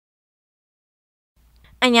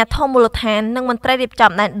អាជ្ញាធរមូលដ្ឋាននិងមន្ត្រីរៀប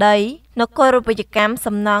ចំដែនដីនគររូបនីយកម្ម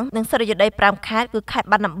សំណង់និងសិទ្ធិដី5ខេត្តគឺខេត្ត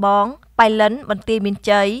បាត់ដំបងបៃលិនបន្ទាយមាន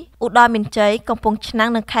ជ័យឧត្តរមានជ័យកំពង់ឆ្នាំង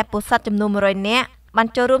និងខេត្តពោធិ៍សាត់ចំនួន100នាក់បាន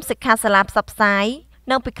ចូលរួមសិក្ខាសាលាផ្សព្វផ្សាយ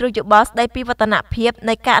និងពិគ្រោះយោបល់ស្ដីពីវឌ្ឍនភាព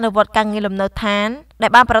នៃការអនុវត្តការងារលំនៅឋានដែ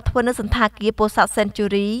លបានប្រព្រឹត្តនៅសន្តាគារ Pursat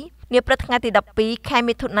Century នាព្រឹកថ្ងៃទី12ខែ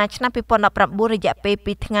មិថុនាឆ្នាំ2019រយៈពេល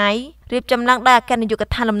2ថ្ងៃរៀបចំឡើងដោយអគ្គនាយក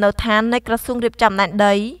ដ្ឋានលំនៅឋាននៃក្រសួងរៀបចំដែន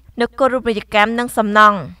ដីនគររូបនីយកម្មនិងសំណ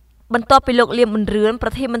ង់បន្ទាប់ពីលោកលៀមប៊ុនរឿនប្រ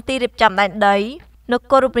ធានមន្ត្រីរៀបចំដែនដីន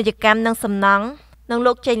គររូបនីយកម្មនិងសំណង់និង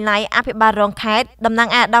លោកចេញឡៃអភិបាលរងខេត្តតំណាង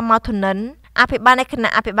អាដាមម៉ៅធុនិនអភិបាលនៃគ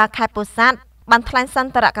ណៈអភិបាលខេត្តពោធិ៍សាត់បានថ្លែងសន្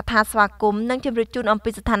ទរកថាស្វាគមន៍និងជម្រាបជូនអំពី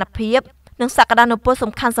ស្ថានភាពនិងសក្តានុពល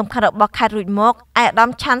សំខាន់ៗរបស់ខេត្តរួចមកឯកឧត្តម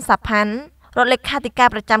ឆាន់សាផាន់រដ្ឋលេខាធិការ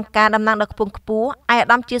ប្រចាំការតំណាងដល់ខ្ពង់ខ្ពស់ឯកឧត្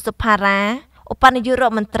តមជាសុផារ៉ាឧបនាយករ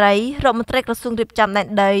ដ្ឋមន្ត្រីក្រសួងរៀបចំដែន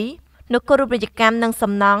ដីនគររូបនីយកម្មនិង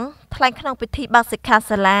សំណង់ថ្លែងក្នុងពិធីបើកសិក្ខា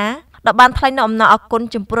សាលាដែលបានថ្លែងនូវអំណរអគុណ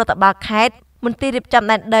ចំពោះរដ្ឋបាលខេត្តមន្ត្រីរៀបចំ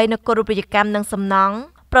ដែនដីនគររូបនីយកម្មនិងសំណង់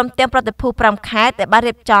ព្រមទាំងប្រតិភូ5ខេត្តដែលបាន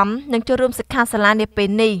រៀបចំនិងចូលរួមសិក្ខាសាលានាពេល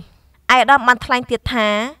នេះឯកឧត្តមបានថ្លែងទៀតថា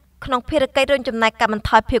ក្នុងភារកិច្ចរួមចំណែកកាត់បន្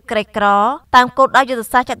ថយភាពក្រីក្រតាមគោលដៅយុទ្ធ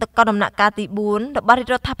សាស្ត្រចតុកោណដំណាក់កាលទី4របស់រាជ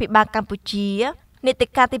រដ្ឋាភិបាលកម្ពុជានីតិ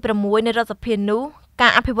កាលទី6នៃរដ្ឋសភានោះកា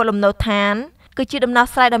រអភិវឌ្ឍលំនៅឋានគឺជាដំណោះ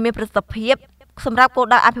ស្រាយដ៏មានប្រសិទ្ធភាពសម្រាប់គោល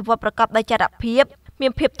ដៅអភិវឌ្ឍប្រកបដោយចីរភាពមា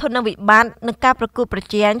នភាពធន់នឹងវិបត្តិនិងការប្រកួតប្រ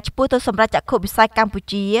ជែងឆ្ពោះទៅសម្រាប់ចក្ខុវិស័យកម្ពុ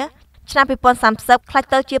ជាឆ្នាំ2030ខ្លាច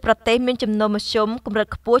ទៅជាប្រទេសមានចំនួនមធ្យមកម្រិត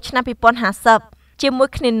ខ្ពស់ឆ្នាំ2050ជាមួយ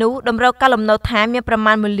គ្នានោះតម្រូវការលំនៅឋានមានប្រ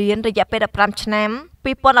មាណ1លានរយៈពេល15ឆ្នាំ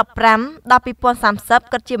2015ដល់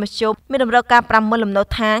2030គិតជាមធ្យមមានតម្រូវការ 50,000 លំនៅ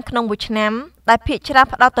ឋានក្នុងមួយឆ្នាំដែលភាគច្រើន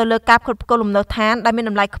ផ្ដោតទៅលើការផ្គត់ផ្គង់លំនៅឋានដែលមាន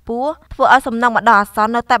តម្លៃខ្ពស់ធ្វើឲ្យសំណង់បណ្ដោះអាសន្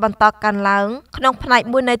ននៅតែបន្តកើនឡើងក្នុងផ្នែក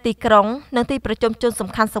មួយនៃទីក្រុងនិងទីប្រជុំជនសំ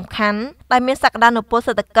ខាន់ៗដែលមានសក្តានុពល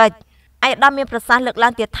សេដ្ឋកិច្ចឯកឧត្តមមានប្រសាសន៍លើកឡើ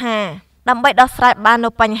ងទៀតថាដើម្បីដោះស្រាយបាននូ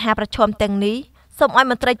វបញ្ហាប្រឈមទាំងនេះសូមឲ្យ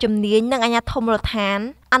មន្ត្រីជំនាញនិងអាជ្ញាធរមូលដ្ឋាន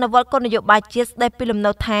អនុវត្តគោលនយោបាយជាតិស្ដីពីលំ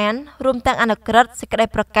នៅឋានរួមទាំងអនុក្រឹត្យសេចក្តី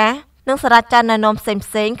ប្រកាសនិងសារចរណែនាំផ្សេ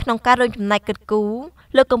ងៗក្នុងការរួមចំណែកគិតគូរ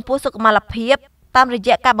លើកកម្ពស់សុខុមាលភាពតាមរ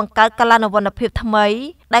យៈការបង្កើតកលានុវណ្ណភាពថ្មី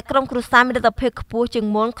ដែលក្រុមគ្រួសារមានលទ្ធភាពខ្ពស់ជាង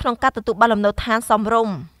មុនក្នុងការទទួលបានលំនៅឋានសមរ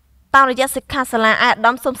ម្យតាមរយៈសិក្ខាសាលាឯកឧត្ត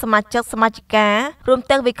មសូមសមាជិកសមាជិការួម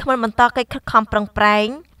ទាំងវិក្កាមបន្តកិច្ចខិតខំប្រឹងប្រែង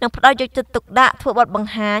និងផ្ដល់យកចិត្តទុកដាក់ធ្វើបទប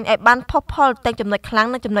ង្ហាញឲ្យបានផុសផុលទាំងចំណុចខ្លាំង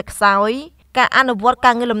និងចំណុចខ្សោយការអនុវត្ត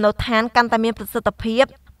ការងារលំនៅឋានកាន់តែមានប្រសិទ្ធភាព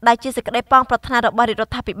ដែលជាសេចក្តីប៉ងប្រាថ្នារបស់រាជរ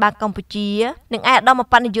ដ្ឋាភិបាលកម្ពុជានិងឯកឧត្តម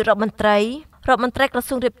បណ្ឌនាយករដ្ឋមន្ត្រីក្រ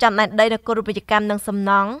សួងរៀបចំដែនដីនគររូបនីយកម្មនិងសំ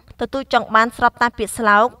ណង់ទទួលចង់បានស្របតាមពាក្យស្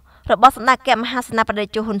លោករបស់សម្ដេចអគ្គមហាសេនាបតី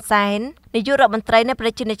ជហ៊ុនសែននាយករដ្ឋមន្ត្រីនៃប្រ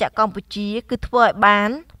ជាណាចក្រកម្ពុជាគឺធ្វើឲ្យបាន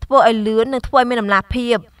ធ្វើឲ្យលឿននិងធ្វើឲ្យមានតម្លាភា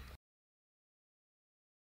ព